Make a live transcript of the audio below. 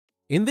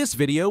In this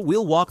video,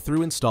 we'll walk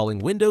through installing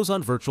Windows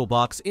on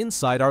VirtualBox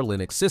inside our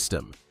Linux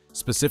system,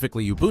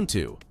 specifically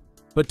Ubuntu.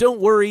 But don't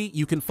worry,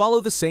 you can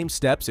follow the same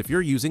steps if you're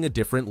using a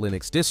different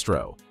Linux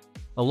distro.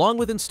 Along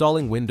with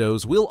installing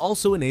Windows, we'll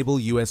also enable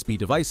USB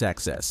device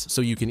access, so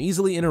you can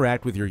easily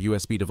interact with your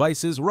USB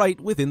devices right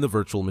within the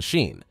virtual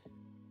machine.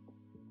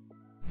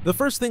 The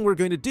first thing we're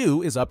going to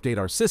do is update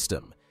our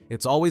system.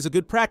 It's always a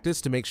good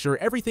practice to make sure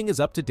everything is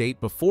up to date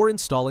before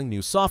installing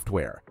new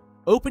software.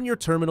 Open your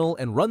terminal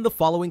and run the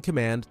following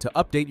command to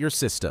update your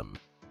system.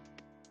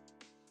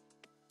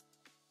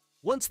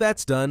 Once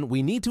that's done,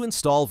 we need to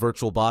install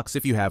VirtualBox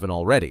if you haven't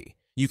already.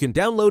 You can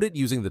download it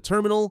using the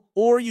terminal,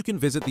 or you can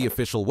visit the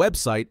official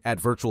website at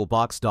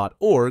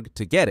virtualbox.org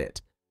to get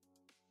it.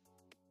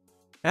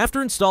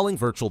 After installing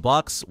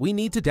VirtualBox, we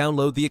need to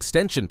download the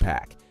extension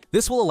pack.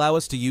 This will allow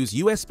us to use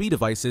USB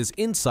devices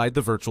inside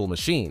the virtual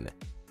machine.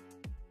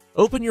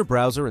 Open your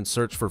browser and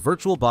search for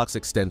VirtualBox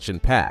extension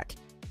pack.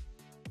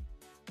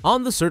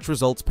 On the search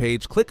results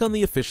page, click on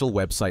the official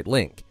website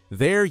link.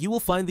 There, you will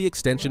find the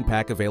extension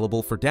pack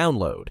available for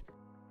download.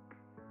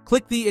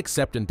 Click the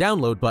Accept and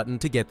Download button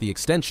to get the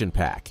extension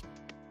pack.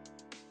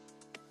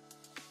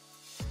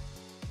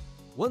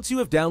 Once you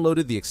have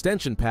downloaded the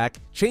extension pack,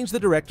 change the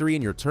directory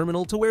in your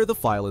terminal to where the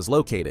file is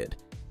located.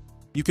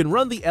 You can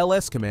run the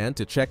ls command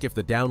to check if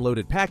the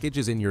downloaded package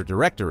is in your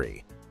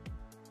directory.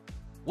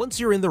 Once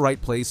you're in the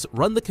right place,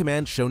 run the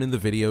command shown in the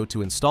video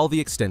to install the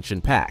extension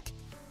pack.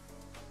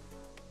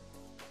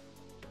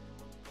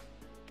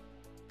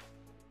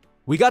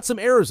 We got some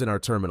errors in our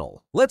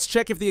terminal. Let's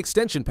check if the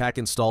extension pack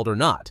installed or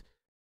not.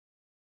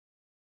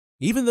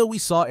 Even though we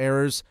saw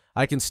errors,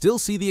 I can still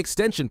see the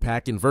extension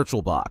pack in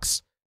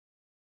VirtualBox.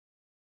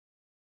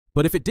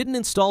 But if it didn't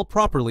install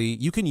properly,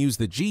 you can use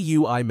the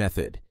GUI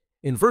method.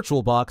 In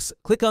VirtualBox,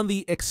 click on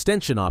the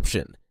Extension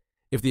option.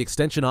 If the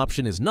extension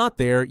option is not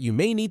there, you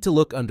may need to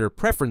look under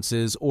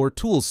Preferences or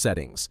Tools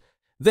settings.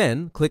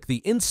 Then, click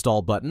the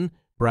Install button,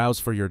 browse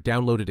for your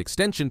downloaded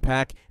extension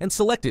pack, and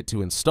select it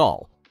to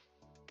install.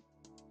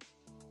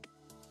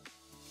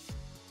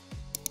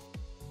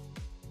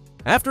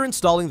 After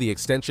installing the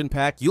extension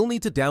pack, you'll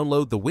need to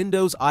download the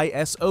Windows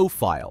ISO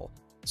file.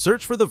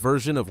 Search for the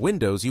version of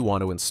Windows you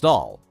want to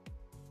install.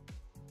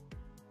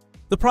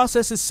 The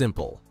process is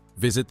simple.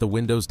 Visit the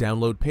Windows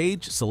download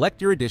page,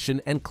 select your edition,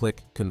 and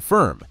click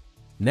Confirm.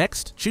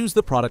 Next, choose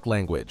the product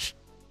language.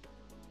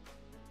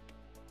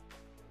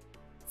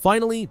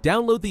 Finally,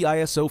 download the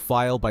ISO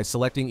file by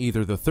selecting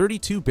either the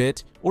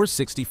 32-bit or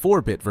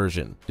 64-bit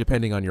version,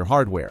 depending on your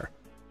hardware.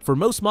 For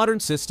most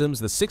modern systems,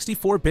 the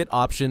 64-bit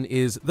option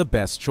is the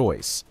best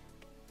choice.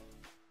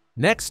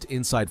 Next,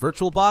 inside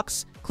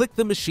VirtualBox, click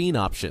the Machine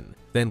option,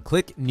 then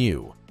click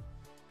New.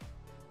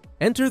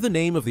 Enter the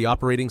name of the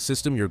operating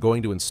system you're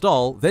going to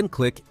install, then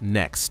click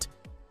Next.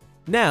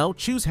 Now,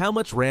 choose how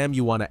much RAM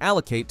you want to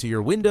allocate to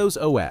your Windows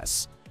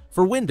OS.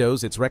 For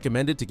Windows, it's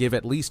recommended to give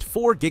at least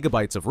 4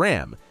 GB of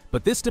RAM,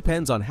 but this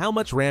depends on how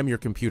much RAM your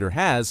computer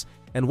has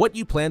and what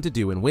you plan to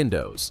do in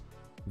Windows.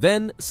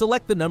 Then,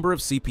 select the number of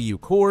CPU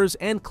cores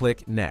and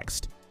click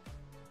Next.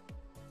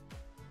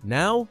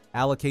 Now,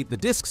 allocate the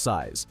disk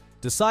size.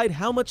 Decide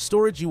how much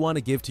storage you want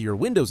to give to your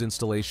Windows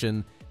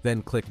installation,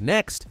 then click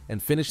Next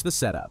and finish the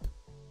setup.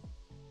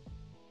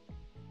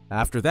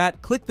 After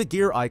that, click the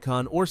gear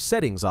icon or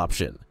Settings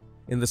option.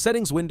 In the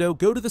Settings window,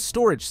 go to the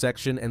Storage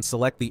section and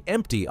select the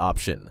Empty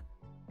option.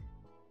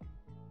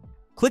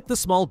 Click the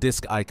small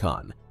disk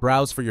icon,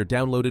 browse for your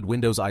downloaded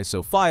Windows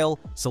ISO file,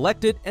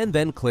 select it, and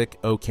then click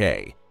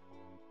OK.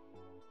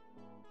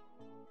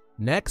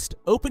 Next,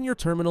 open your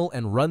terminal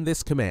and run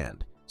this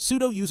command: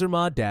 sudo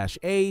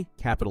usermod-a,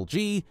 capital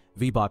G,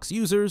 vbox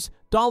users,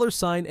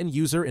 $, and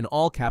user in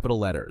all capital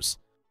letters.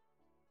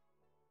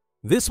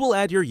 This will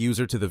add your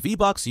user to the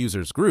VBox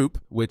users group,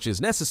 which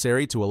is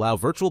necessary to allow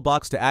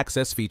VirtualBox to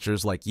access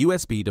features like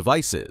USB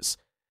devices.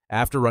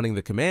 After running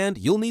the command,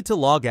 you'll need to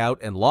log out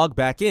and log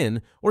back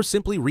in, or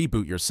simply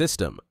reboot your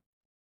system.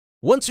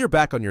 Once you're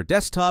back on your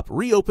desktop,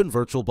 reopen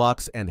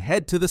VirtualBox and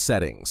head to the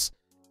settings.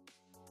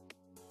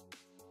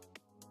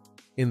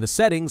 In the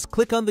settings,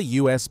 click on the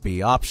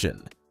USB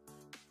option.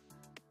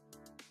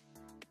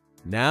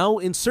 Now,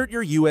 insert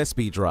your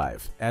USB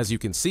drive. As you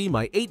can see,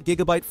 my 8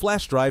 GB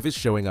flash drive is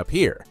showing up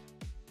here.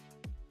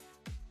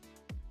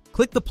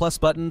 Click the plus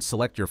button,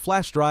 select your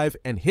flash drive,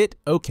 and hit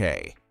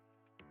OK.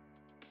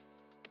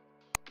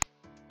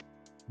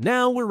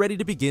 Now we're ready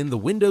to begin the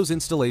Windows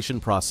installation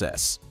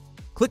process.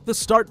 Click the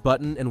Start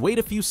button and wait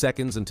a few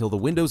seconds until the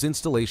Windows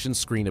installation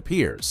screen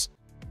appears.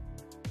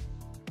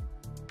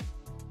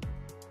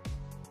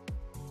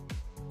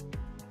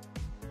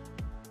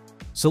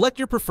 Select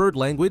your preferred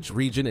language,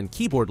 region, and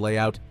keyboard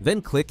layout,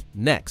 then click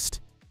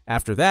Next.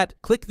 After that,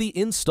 click the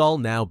Install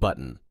Now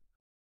button.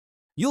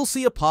 You'll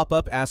see a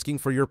pop-up asking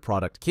for your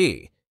product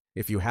key.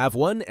 If you have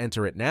one,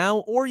 enter it now,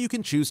 or you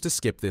can choose to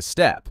skip this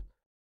step.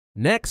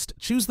 Next,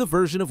 choose the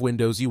version of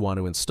Windows you want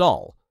to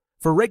install.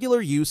 For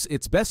regular use,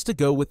 it's best to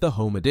go with the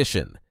Home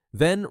Edition.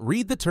 Then,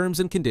 read the terms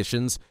and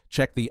conditions,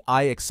 check the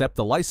I accept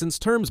the license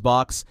terms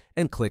box,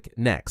 and click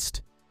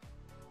Next.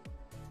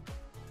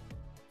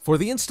 For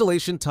the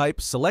installation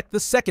type, select the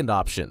second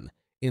option,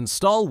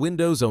 Install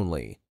Windows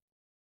Only.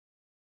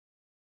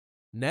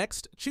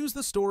 Next, choose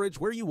the storage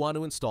where you want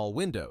to install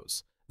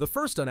Windows. The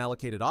first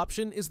unallocated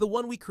option is the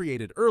one we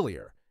created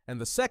earlier,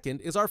 and the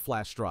second is our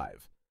flash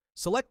drive.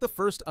 Select the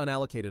first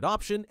unallocated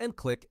option and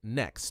click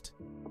Next.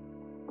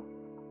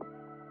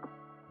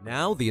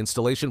 Now the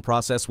installation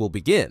process will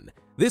begin.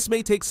 This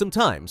may take some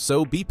time,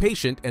 so be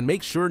patient and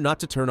make sure not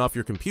to turn off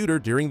your computer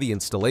during the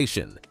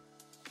installation.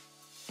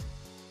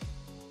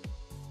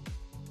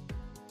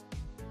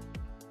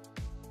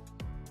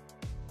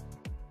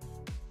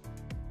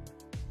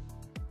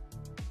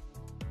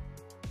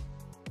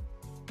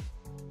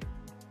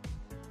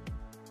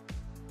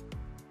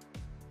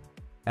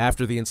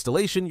 After the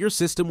installation, your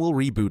system will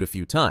reboot a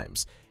few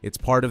times. It's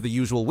part of the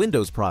usual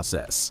Windows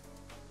process.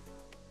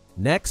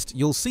 Next,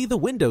 you'll see the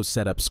Windows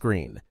Setup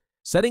screen.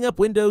 Setting up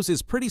Windows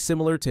is pretty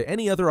similar to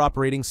any other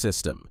operating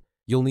system.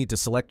 You'll need to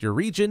select your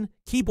region,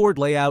 keyboard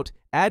layout,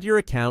 add your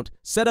account,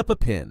 set up a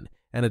PIN,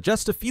 and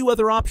adjust a few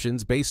other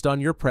options based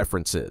on your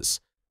preferences.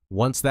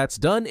 Once that's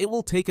done, it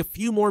will take a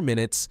few more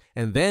minutes,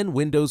 and then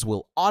Windows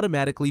will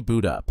automatically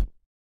boot up.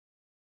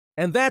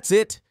 And that's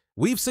it!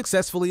 We've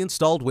successfully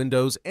installed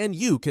Windows, and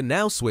you can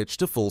now switch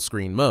to full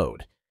screen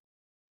mode.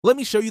 Let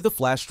me show you the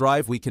flash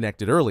drive we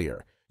connected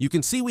earlier. You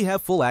can see we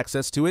have full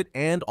access to it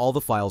and all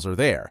the files are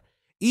there.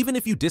 Even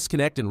if you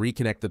disconnect and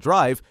reconnect the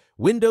drive,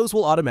 Windows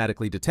will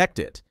automatically detect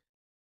it.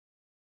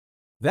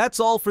 That's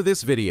all for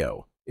this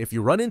video. If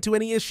you run into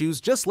any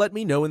issues, just let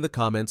me know in the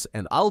comments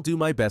and I'll do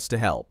my best to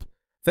help.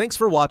 Thanks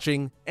for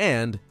watching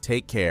and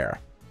take care.